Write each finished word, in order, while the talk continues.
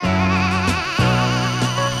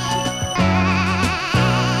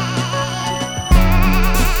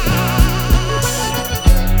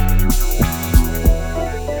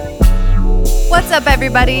What's up,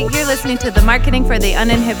 everybody? You're listening to the Marketing for the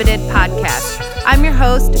Uninhibited podcast. I'm your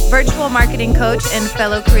host, virtual marketing coach, and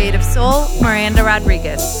fellow creative soul, Miranda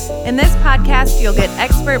Rodriguez. In this podcast, you'll get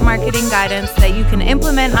expert marketing guidance that you can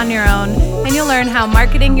implement on your own, and you'll learn how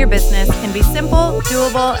marketing your business can be simple,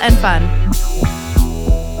 doable, and fun.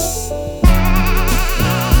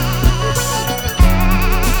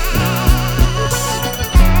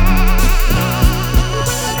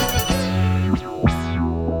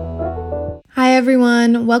 Hi,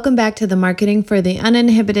 everyone. Welcome back to the Marketing for the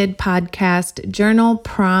Uninhibited podcast journal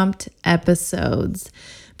prompt episodes.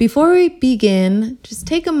 Before we begin, just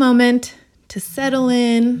take a moment to settle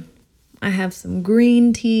in. I have some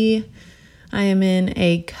green tea. I am in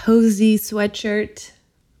a cozy sweatshirt.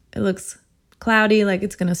 It looks cloudy, like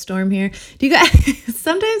it's going to storm here. Do you guys,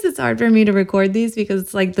 sometimes it's hard for me to record these because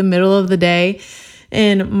it's like the middle of the day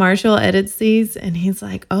and Marshall edits these and he's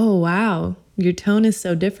like, oh, wow, your tone is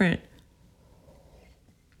so different.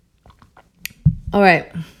 All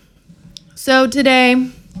right, so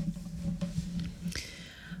today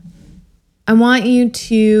I want you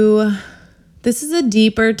to, this is a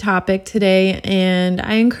deeper topic today, and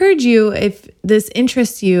I encourage you, if this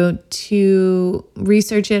interests you, to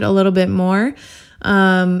research it a little bit more,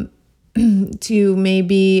 to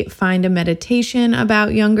maybe find a meditation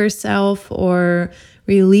about younger self or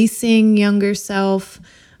releasing younger self.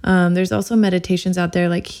 There's also meditations out there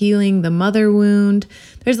like healing the mother wound.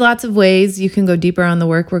 There's lots of ways you can go deeper on the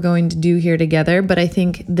work we're going to do here together, but I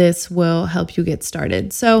think this will help you get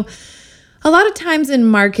started. So a lot of times in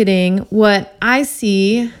marketing, what I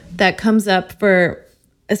see that comes up for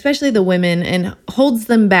especially the women and holds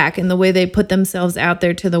them back in the way they put themselves out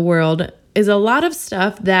there to the world is a lot of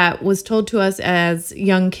stuff that was told to us as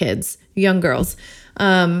young kids, young girls.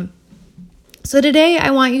 So today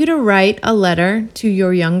I want you to write a letter to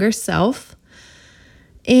your younger self,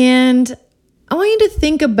 and I want you to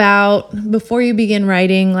think about, before you begin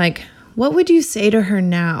writing, like, what would you say to her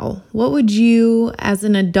now? What would you, as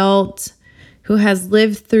an adult who has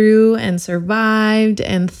lived through and survived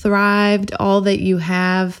and thrived all that you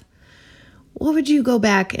have, what would you go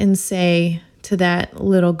back and say to that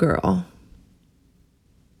little girl?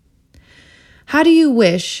 How do you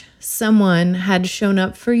wish someone had shown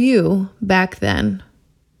up for you back then?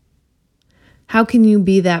 How can you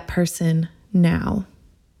be that person now?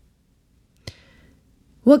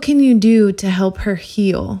 What can you do to help her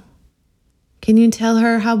heal? Can you tell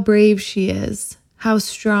her how brave she is, how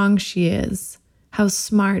strong she is, how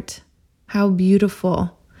smart, how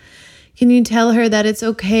beautiful? Can you tell her that it's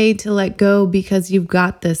okay to let go because you've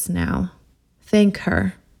got this now? Thank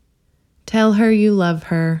her. Tell her you love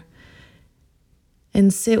her.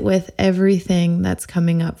 And sit with everything that's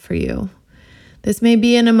coming up for you. This may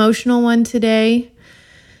be an emotional one today.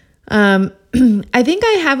 I think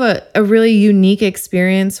I have a really unique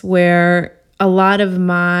experience where a lot of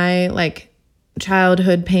my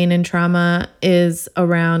childhood pain and trauma is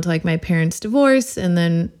around my parents' divorce and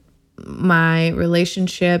then my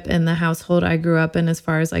relationship and the household I grew up in as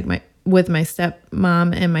far as with my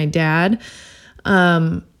stepmom and my dad.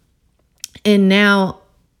 And now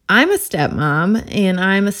I'm a stepmom, and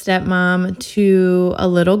I'm a stepmom to a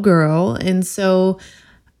little girl. And so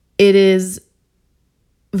it is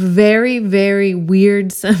very, very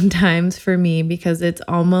weird sometimes for me because it's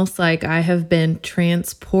almost like I have been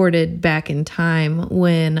transported back in time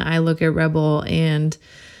when I look at Rebel and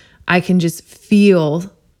I can just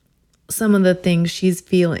feel some of the things she's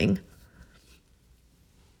feeling.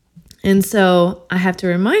 And so I have to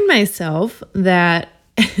remind myself that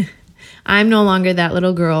I'm no longer that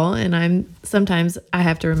little girl, and sometimes I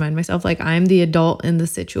have to remind myself I'm the adult in the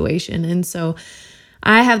situation. And so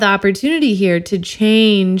I have the opportunity here to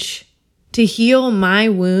change, to heal my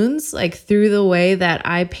wounds, through the way that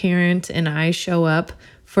I parent and I show up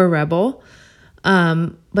for Rebel.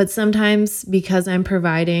 But sometimes because I'm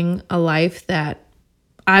providing a life that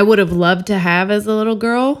I would have loved to have as a little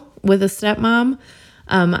girl with a stepmom,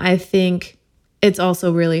 I think it's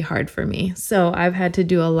also really hard for me. So I've had to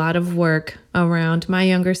do a lot of work around my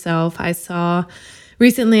younger self. I saw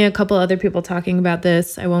recently a couple other people talking about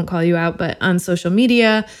this. I won't call you out, but on social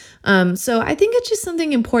media. So I think it's just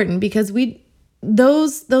something important because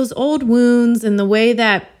those old wounds and the way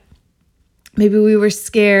that maybe we were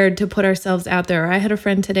scared to put ourselves out there. I had a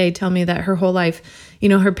friend today tell me that her whole life,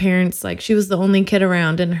 her parents, she was the only kid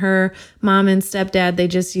around, and her mom and stepdad, they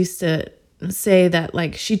just used to say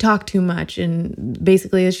that she talked too much, and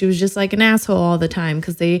basically she was just an asshole all the time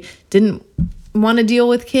because they didn't want to deal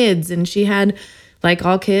with kids. And she had,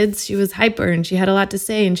 all kids, she was hyper and she had a lot to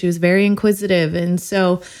say and she was very inquisitive. And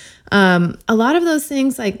so A lot of those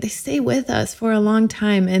things, like, they stay with us for a long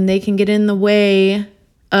time, and they can get in the way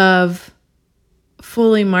of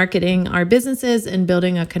fully marketing our businesses and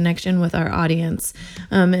building a connection with our audience.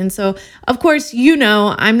 And so, of course,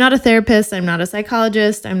 I'm not a therapist, I'm not a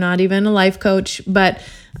psychologist, I'm not even a life coach, but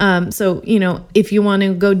so, if you want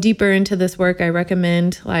to go deeper into this work, I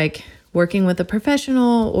recommend like working with a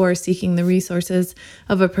professional or seeking the resources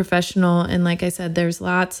of a professional. And like I said, there's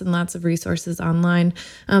lots and lots of resources online.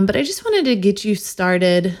 But I just wanted to get you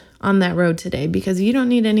started on that road today, because you don't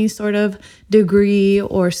need any sort of degree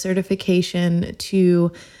or certification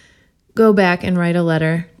to go back and write a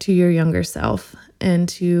letter to your younger self. And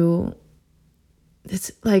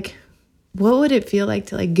it's like, what would it feel like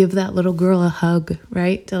to like give that little girl a hug,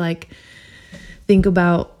 right? To like think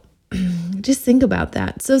about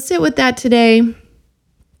that. So sit with that today.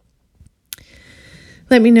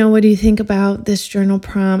 Let me know, what do you think about this journal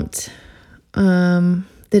prompt? Did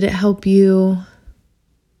it help you?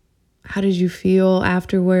 How did you feel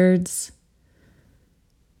afterwards?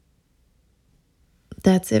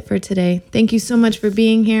 That's it for today. Thank you so much for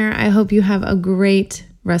being here. I hope you have a great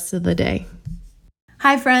rest of the day.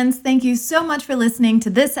 Hi, friends. Thank you so much for listening to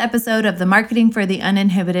this episode of the Marketing for the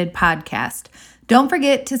Uninhibited podcast. Don't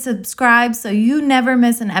forget to subscribe so you never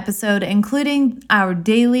miss an episode, including our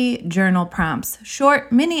daily journal prompts,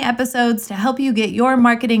 short mini episodes to help you get your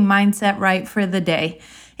marketing mindset right for the day.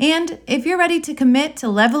 And if you're ready to commit to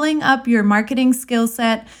leveling up your marketing skill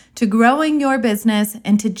set, to growing your business,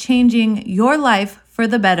 and to changing your life for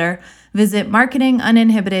the better, visit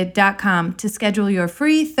marketinguninhibited.com to schedule your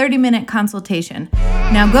free 30-minute consultation.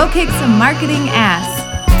 Now go kick some marketing ass.